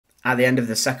At the end of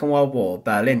the Second World War,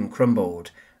 Berlin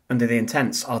crumbled under the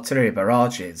intense artillery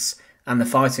barrages and the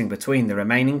fighting between the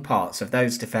remaining parts of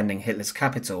those defending Hitler's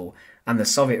capital and the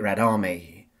Soviet Red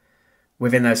Army.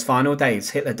 Within those final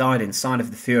days, Hitler died inside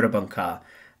of the Führer bunker,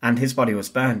 and his body was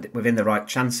burned within the Reich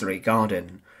Chancellery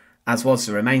garden, as was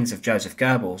the remains of Joseph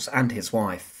Goebbels and his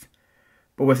wife.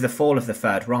 But with the fall of the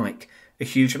Third Reich, a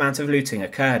huge amount of looting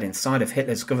occurred inside of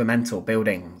Hitler's governmental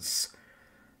buildings.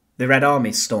 The Red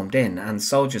Army stormed in, and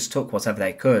soldiers took whatever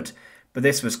they could, but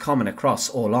this was common across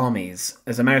all armies,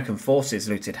 as American forces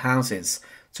looted houses,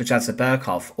 such as the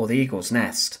Berghof or the Eagle's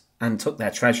Nest, and took their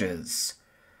treasures.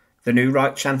 The new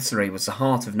Reich Chancellery was the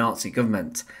heart of Nazi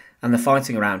government, and the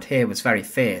fighting around here was very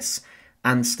fierce,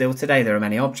 and still today there are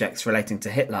many objects relating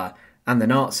to Hitler and the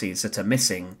Nazis that are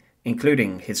missing,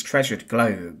 including his treasured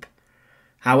globe.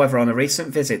 However, on a recent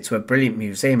visit to a brilliant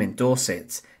museum in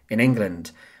Dorset, in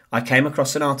England, I came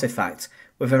across an artefact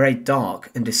with a very dark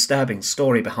and disturbing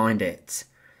story behind it.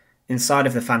 Inside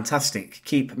of the fantastic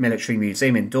Keep Military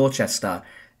Museum in Dorchester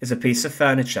is a piece of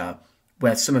furniture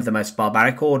where some of the most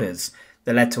barbaric orders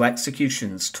that led to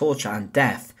executions, torture and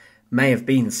death may have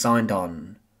been signed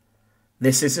on.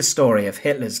 This is the story of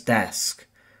Hitler's desk.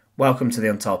 Welcome to The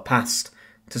Untold Past.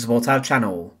 To support our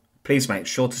channel, please make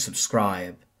sure to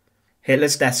subscribe.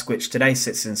 Hitler's desk, which today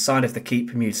sits inside of the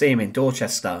Keep Museum in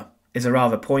Dorchester, is a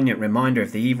rather poignant reminder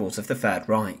of the evils of the Third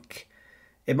Reich.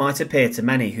 It might appear to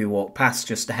many who walk past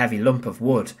just a heavy lump of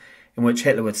wood in which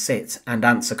Hitler would sit and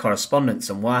answer correspondence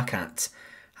and work at.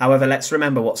 However, let's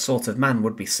remember what sort of man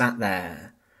would be sat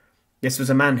there. This was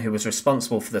a man who was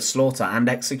responsible for the slaughter and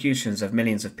executions of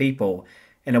millions of people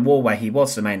in a war where he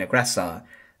was the main aggressor,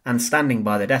 and standing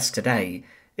by the desk today,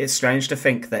 it's strange to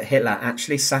think that Hitler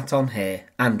actually sat on here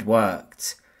and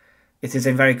worked. It is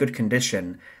in very good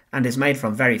condition and is made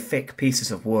from very thick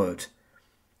pieces of wood.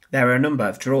 There are a number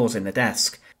of drawers in the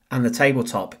desk, and the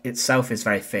tabletop itself is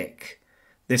very thick.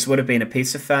 This would have been a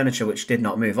piece of furniture which did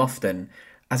not move often,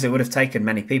 as it would have taken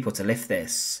many people to lift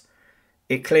this.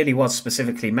 It clearly was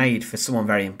specifically made for someone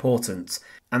very important,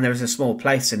 and there is a small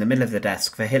place in the middle of the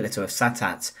desk for Hitler to have sat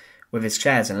at, with his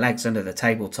chairs and legs under the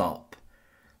tabletop.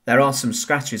 There are some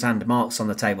scratches and marks on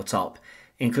the tabletop,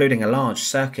 including a large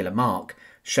circular mark,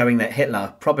 showing that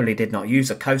Hitler probably did not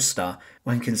use a coaster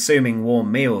when consuming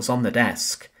warm meals on the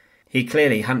desk. He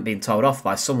clearly hadn't been told off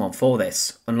by someone for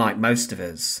this, unlike most of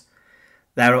us.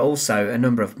 There are also a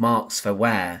number of marks for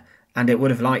wear, and it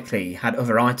would have likely had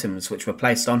other items which were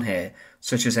placed on here,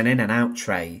 such as an in and out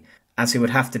tray, as he would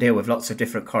have to deal with lots of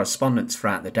different correspondence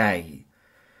throughout the day.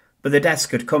 But the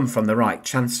desk had come from the Reich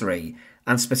Chancellery,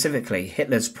 and specifically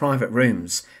Hitler's private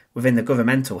rooms within the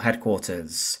governmental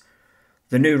headquarters.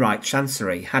 The new Reich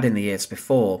Chancellery had in the years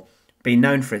before been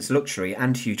known for its luxury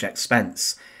and huge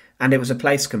expense, and it was a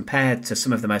place compared to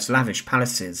some of the most lavish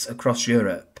palaces across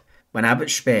Europe. When Albert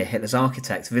Speer, Hitler's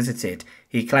architect, visited,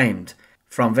 he claimed,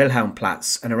 from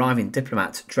Wilhelmplatz, an arriving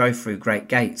diplomat drove through great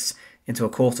gates into a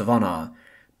court of honour.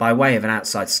 By way of an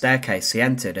outside staircase he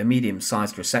entered a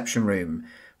medium-sized reception room,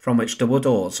 from which double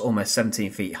doors almost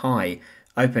 17 feet high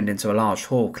opened into a large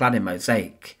hall clad in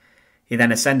mosaic. He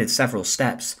then ascended several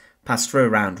steps, passed through a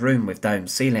round room with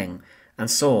domed ceiling, and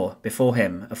saw before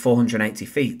him a 480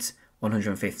 feet,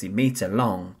 150 metre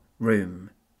long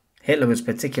room. Hitler was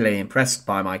particularly impressed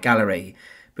by my gallery,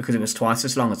 because it was twice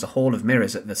as long as the Hall of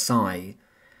Mirrors at Versailles.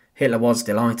 Hitler was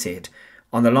delighted.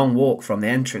 On the long walk from the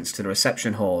entrance to the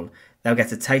reception hall, they'll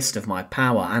get a taste of my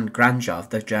power and grandeur of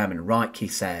the German Reich, he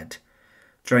said.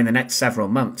 During the next several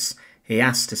months, he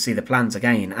asked to see the plans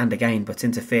again and again, but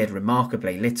interfered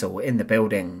remarkably little in the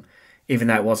building, even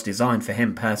though it was designed for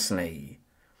him personally.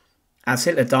 As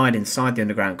Hitler died inside the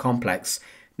underground complex,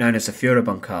 known as the Führer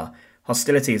bunker,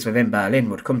 hostilities within Berlin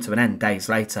would come to an end days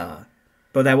later.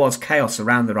 But there was chaos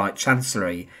around the Reich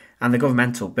Chancellery and the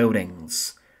governmental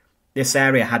buildings. This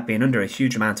area had been under a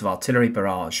huge amount of artillery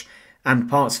barrage, and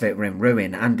parts of it were in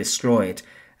ruin and destroyed,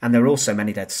 and there were also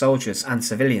many dead soldiers and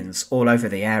civilians all over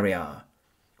the area.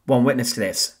 One witness to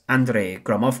this, Andrei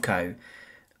Gromovko,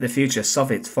 the future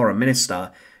Soviet foreign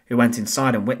minister, who went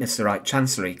inside and witnessed the Reich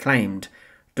Chancellery, claimed,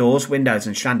 doors, windows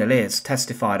and chandeliers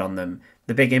testified on them,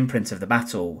 the big imprint of the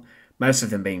battle, most of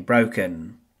them being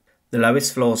broken. The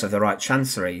lowest floors of the Reich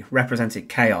Chancellery represented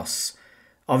chaos.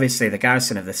 Obviously the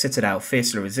garrison of the citadel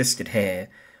fiercely resisted here.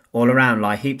 All around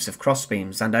lie heaps of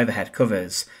crossbeams and overhead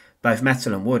covers, both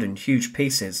metal and wood, and huge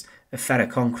pieces of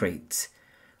ferroconcrete.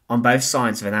 On both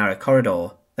sides of a narrow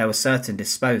corridor there were certain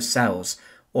disposed cells,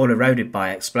 all eroded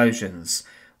by explosions.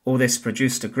 All this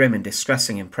produced a grim and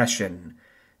distressing impression.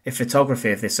 If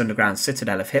photography of this underground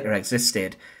citadel of Hitler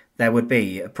existed, there would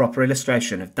be a proper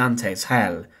illustration of Dante's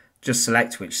hell. Just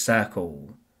select which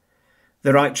circle.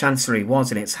 The Reich Chancellery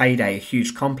was in its heyday a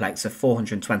huge complex of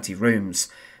 420 rooms,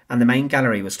 and the main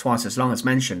gallery was twice as long as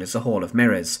mentioned as the Hall of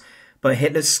Mirrors, but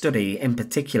Hitler's study in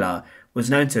particular was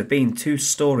known to have been 2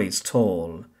 stories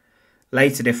tall.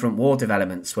 Later different war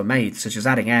developments were made, such as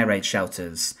adding air raid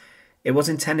shelters. It was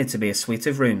intended to be a suite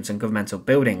of rooms and governmental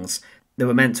buildings that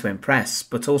were meant to impress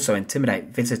but also intimidate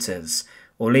visitors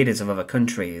or leaders of other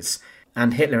countries,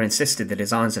 and Hitler insisted the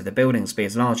designs of the buildings be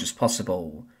as large as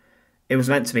possible. It was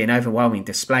meant to be an overwhelming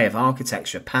display of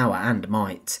architecture, power and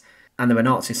might, and there were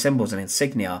Nazi symbols and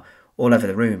insignia all over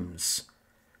the rooms.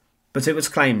 But it was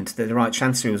claimed that the Reich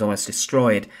Chancellery was almost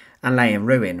destroyed and lay in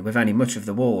ruin, with only much of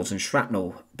the walls and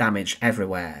shrapnel damage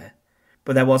everywhere.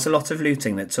 But there was a lot of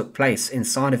looting that took place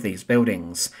inside of these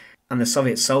buildings, and the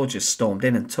Soviet soldiers stormed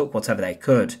in and took whatever they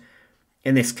could.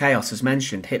 In this chaos, as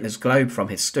mentioned, Hitler's globe from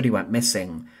his study went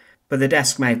missing, but the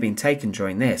desk may have been taken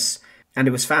during this, and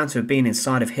it was found to have been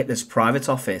inside of Hitler's private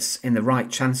office in the Reich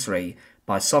Chancellery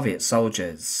by Soviet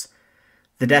soldiers.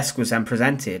 The desk was then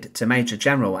presented to Major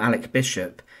General Alec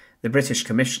Bishop, the British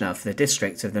Commissioner for the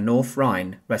district of the North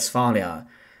Rhine-Westphalia,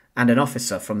 and an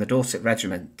officer from the Dorset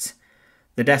Regiment.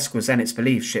 The desk was then, it's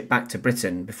believed, shipped back to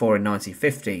Britain before in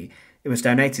 1950 it was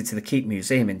donated to the Keep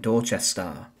Museum in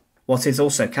Dorchester. What is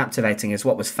also captivating is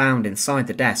what was found inside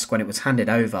the desk when it was handed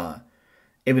over.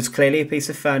 It was clearly a piece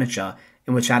of furniture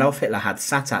in which Adolf Hitler had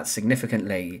sat at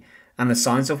significantly, and the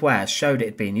signs of wear showed it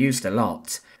had been used a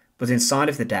lot, but inside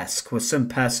of the desk were some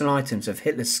personal items of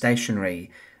Hitler's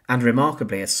stationery, and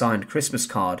remarkably a signed Christmas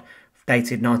card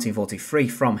dated 1943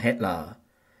 from Hitler.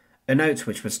 A note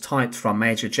which was typed from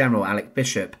Major General Alec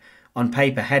Bishop on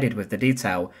paper headed with the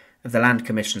detail of the Land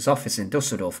Commissioner's office in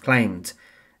Dusseldorf claimed,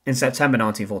 in September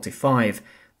 1945,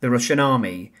 the Russian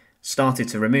army started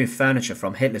to remove furniture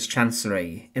from Hitler's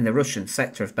chancellery in the Russian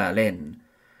sector of Berlin.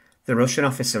 The Russian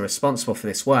officer responsible for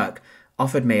this work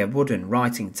offered me a wooden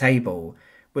writing table,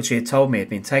 which he had told me had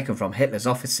been taken from Hitler's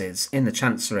offices in the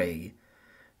chancellery.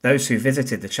 Those who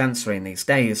visited the chancellery in these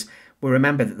days will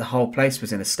remember that the whole place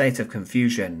was in a state of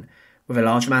confusion, with a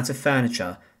large amount of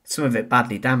furniture, some of it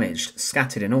badly damaged,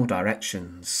 scattered in all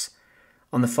directions.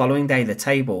 On the following day, the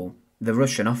table the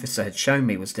Russian officer had shown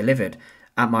me was delivered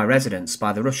at my residence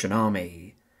by the Russian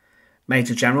army.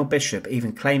 Major General Bishop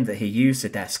even claimed that he used the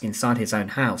desk inside his own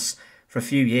house for a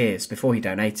few years before he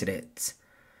donated it.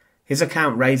 His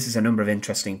account raises a number of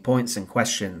interesting points and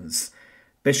questions.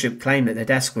 Bishop claimed that the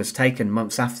desk was taken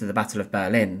months after the Battle of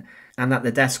Berlin, and that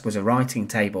the desk was a writing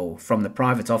table from the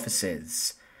private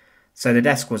offices. So the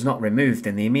desk was not removed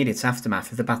in the immediate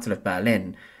aftermath of the Battle of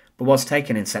Berlin, but was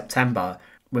taken in September,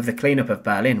 with the clean-up of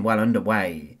Berlin well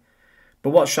underway. But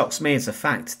what shocks me is the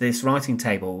fact that this writing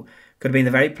table could have been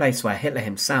the very place where Hitler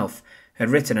himself had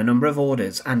written a number of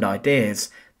orders and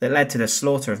ideas that led to the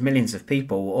slaughter of millions of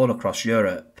people all across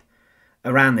Europe.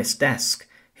 Around this desk,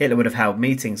 Hitler would have held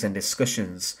meetings and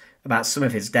discussions about some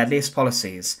of his deadliest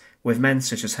policies with men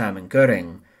such as Hermann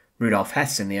Göring, Rudolf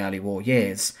Hess in the early war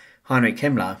years, Heinrich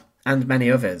Himmler, and many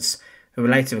others, who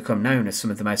would later become known as some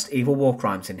of the most evil war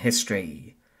crimes in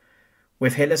history.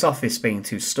 With Hitler's office being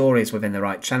 2 stories within the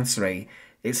Reich Chancellery,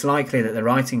 it's likely that the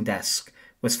writing desk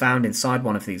was found inside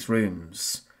one of these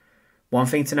rooms. One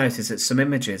thing to note is that some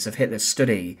images of Hitler's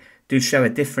study do show a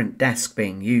different desk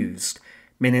being used,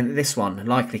 meaning that this one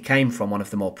likely came from one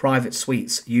of the more private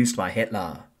suites used by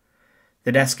Hitler.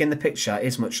 The desk in the picture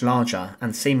is much larger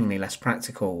and seemingly less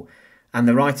practical, and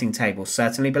the writing table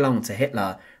certainly belonged to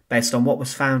Hitler based on what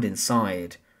was found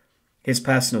inside. His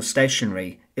personal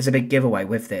stationery is a big giveaway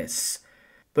with this.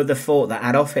 But the thought that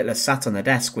Adolf Hitler sat on the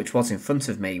desk which was in front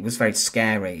of me was very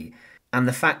scary, and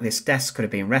the fact this desk could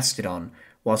have been rested on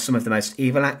while some of the most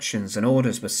evil actions and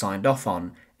orders were signed off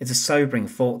on is a sobering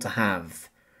thought to have.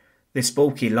 This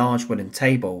bulky large wooden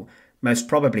table most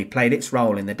probably played its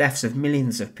role in the deaths of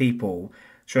millions of people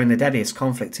during the deadliest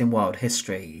conflict in world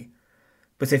history.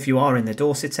 But if you are in the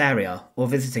Dorset area or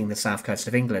visiting the south coast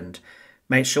of England,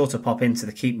 make sure to pop into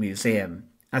the Keep Museum,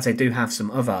 as they do have some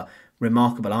other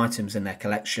remarkable items in their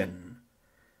collection.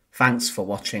 Thanks for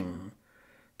watching.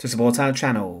 To support our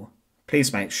channel,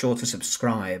 please make sure to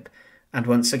subscribe, and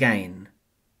once again,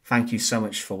 thank you so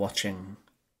much for watching.